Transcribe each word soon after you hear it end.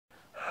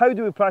how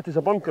do we practice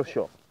a bunker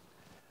shot?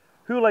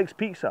 Who likes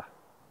pizza?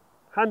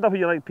 Hand up if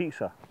you like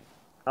pizza.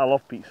 I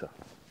love pizza.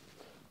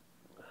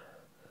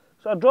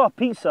 So I draw a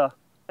pizza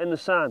in the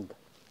sand.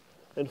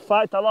 In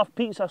fact, I love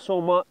pizza so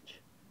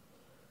much,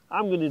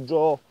 I'm going to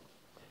draw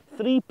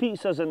 3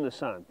 pizzas in the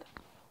sand.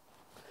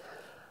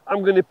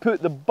 I'm going to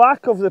put the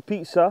back of the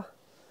pizza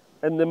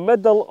in the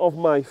middle of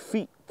my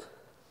feet.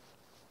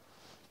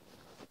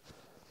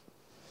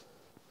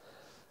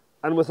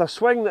 And with a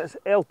swing that's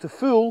L to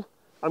full,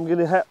 I'm going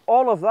to hit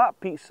all of that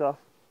pizza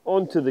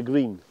onto the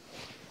green.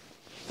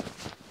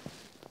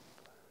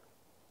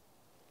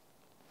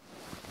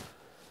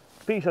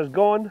 Pizza's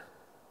gone,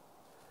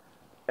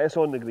 it's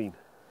on the green.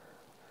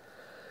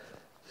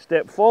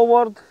 Step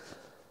forward,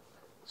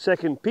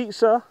 second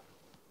pizza,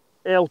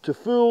 L to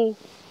full.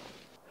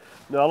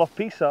 Now I love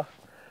pizza,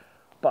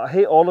 but I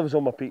hate olives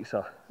on my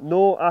pizza.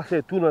 No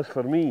aceitunas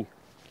for me.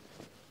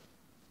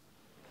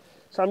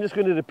 So I'm just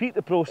going to repeat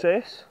the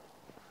process.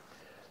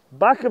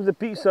 Back of the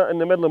pizza in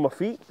the middle of my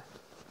feet,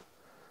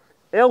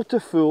 L to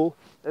full,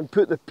 and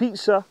put the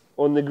pizza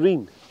on the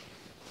green.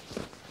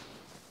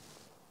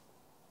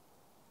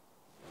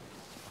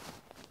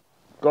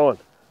 Gone.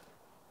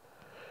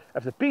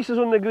 If the pizza's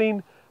on the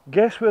green,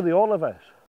 guess where the olive is?